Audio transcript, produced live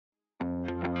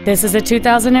This is a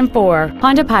 2004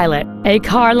 Honda Pilot, a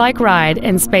car-like ride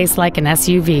and space like an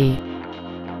SUV.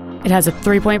 It has a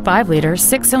 3.5-liter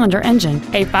six-cylinder engine,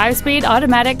 a 5-speed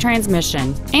automatic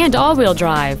transmission, and all-wheel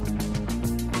drive.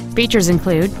 Features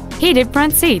include heated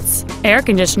front seats, air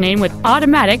conditioning with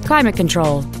automatic climate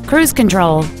control, cruise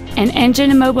control, an engine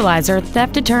immobilizer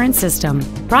theft deterrent system,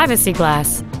 privacy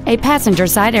glass, a passenger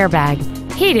side airbag,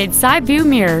 heated side view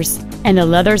mirrors, and the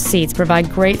leather seats provide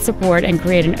great support and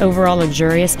create an overall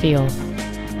luxurious feel.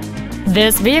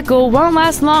 This vehicle won't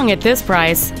last long at this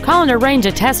price. Call and arrange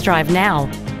a test drive now.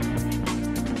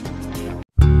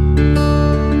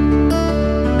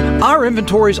 Our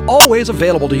inventory is always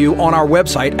available to you on our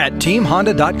website at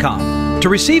teamhonda.com. To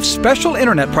receive special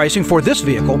internet pricing for this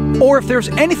vehicle, or if there's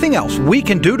anything else we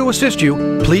can do to assist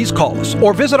you, please call us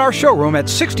or visit our showroom at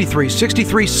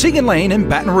 6363 Siegen Lane in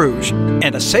Baton Rouge,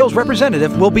 and a sales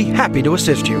representative will be happy to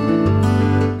assist you.